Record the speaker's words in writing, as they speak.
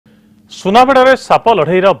सुनाबेड़े shop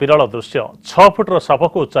लड़ईर विरल दृश्य 6 फुट्र shop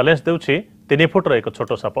को चैलेंज देउछि 3 फुट्र एक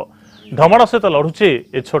छोट साप ढमणा सहित लड़ुछि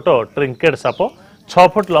ए छोट ट्रिंकेट साप 6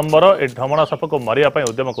 फुट लंबर ए ढमणा साप को मारिया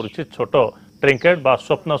उद्यम करुछि छोट ट्रिंकेट बा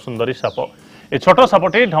स्वप्न सुंदरी साप ए छोट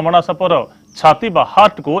सापटी ढमणा सापर छाती बा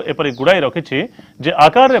हार्ट को एपरी गुड़ाई रखिछि जे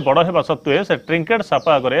आकार रे बड़ हेबा सत्वे से ट्रिंकेट साप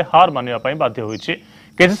आगरे हार मानिया बाध्य होइछि।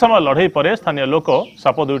 किछि समय लड़ई पर स्थानीय लोक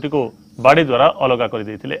साप दुईटी को बाड़ी द्वारा अलगा कर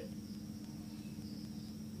दैथिले।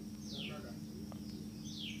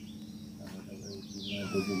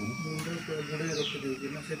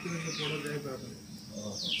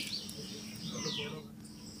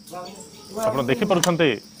 आप देखि पारुछन्ते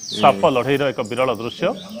साप लड़ईर एक विरल दृश्य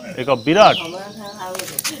एक विराट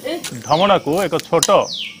ढमणा को एक छोट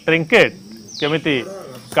ट्रिंकेट केमिति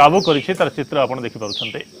काबू करिछि तार चित्र आप देखि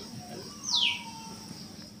पारुछन्ते।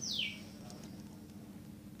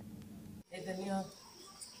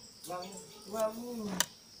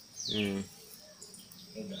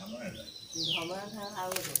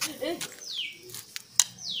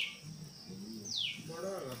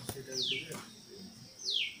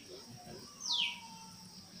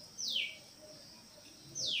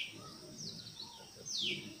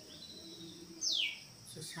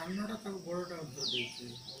 सामनाटा ताको बड़टा उत्तर देछि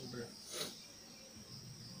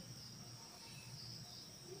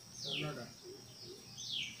सामनाटा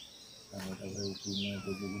सामनाटा रे उठिना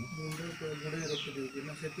देछि मुंडे को गड़े रखि देछि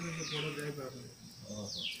ना सेति में बड़ जाय पाबे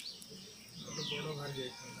तो बड़ भार जाय।